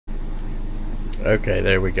Okay,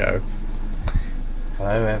 there we go.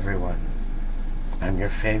 Hello everyone. I'm your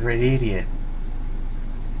favorite idiot,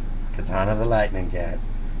 Katana the Lightning Cat.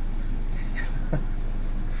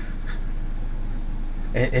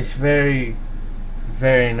 It's very,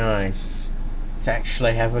 very nice to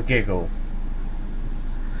actually have a giggle.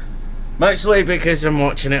 Mostly because I'm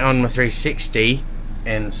watching it on my 360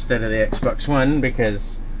 instead of the Xbox One,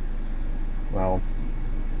 because, well,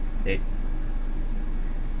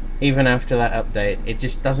 even after that update, it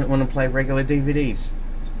just doesn't want to play regular DVDs.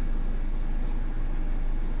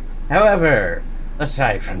 However,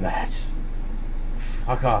 aside from that,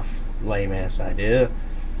 fuck off, lame ass idea.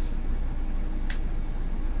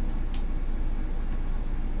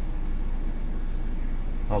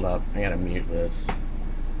 Hold up, I gotta mute this.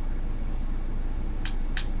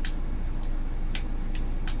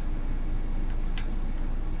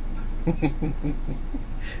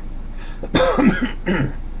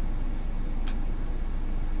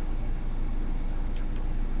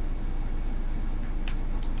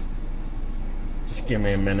 Just give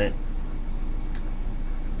me a minute.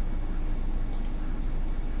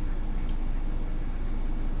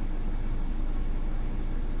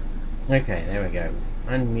 Okay, there we go.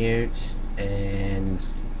 Unmute and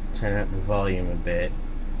turn up the volume a bit.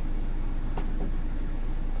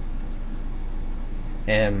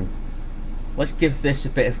 Let's give this a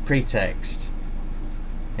bit of pretext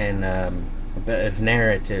and a bit of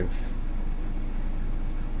narrative.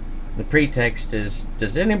 The pretext is,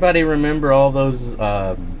 does anybody remember all those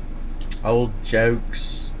old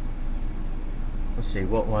jokes? Let's see,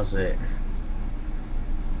 what was it?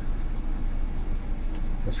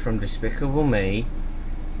 It was from Despicable Me.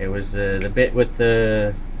 It was the bit with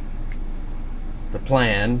the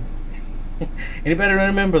plan. Anybody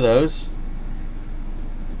remember those?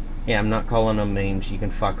 Yeah, I'm not calling them memes. You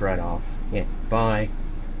can fuck right off. Yeah, bye.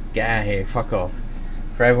 Get out of here. Fuck off.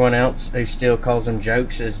 For everyone else who still calls them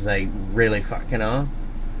jokes, as they really fucking are.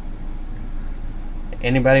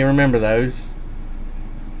 Anybody remember those?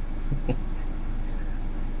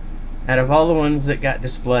 Out of all the ones that got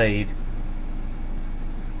displayed,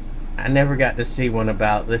 I never got to see one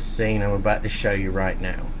about this scene I'm about to show you right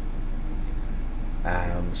now.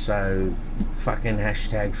 So fucking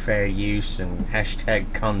hashtag fair use and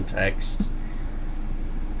hashtag context.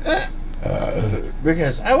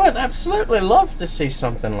 Because I would absolutely love to see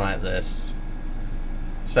something like this.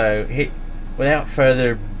 So, without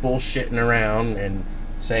further bullshitting around and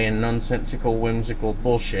saying nonsensical, whimsical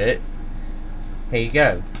bullshit, here you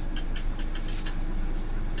go.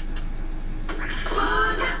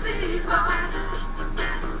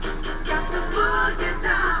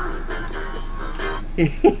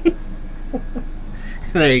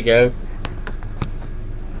 There you go.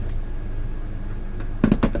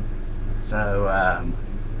 So,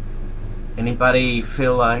 anybody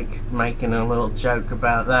feel like making a little joke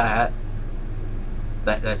about that?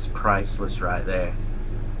 That's priceless right there.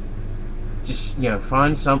 Just, you know,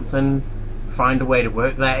 find something, find a way to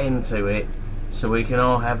work that into it, so we can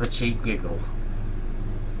all have a cheap giggle.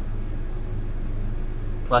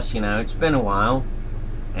 Plus, you know, it's been a while,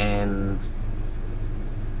 and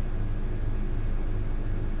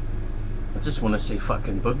I just want to see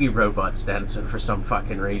fucking boogie robots dancing for some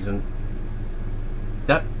fucking reason.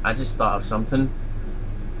 I just thought of something.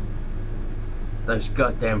 Those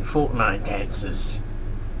goddamn Fortnite dances.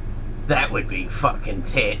 That would be fucking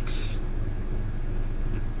tits.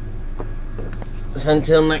 So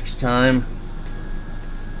until next time,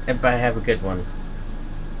 everybody have a good one.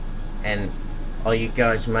 And all you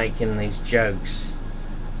guys making these jokes,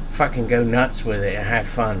 fucking go nuts with it and have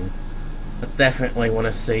fun. I definitely want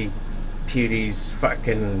to see Pewdie's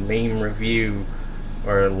fucking meme review,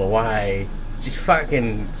 or Lawai, just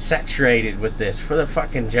fucking saturated with this for the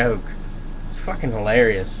fucking joke. It's fucking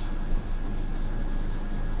hilarious.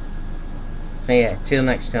 So yeah, till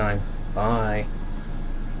next time. Bye.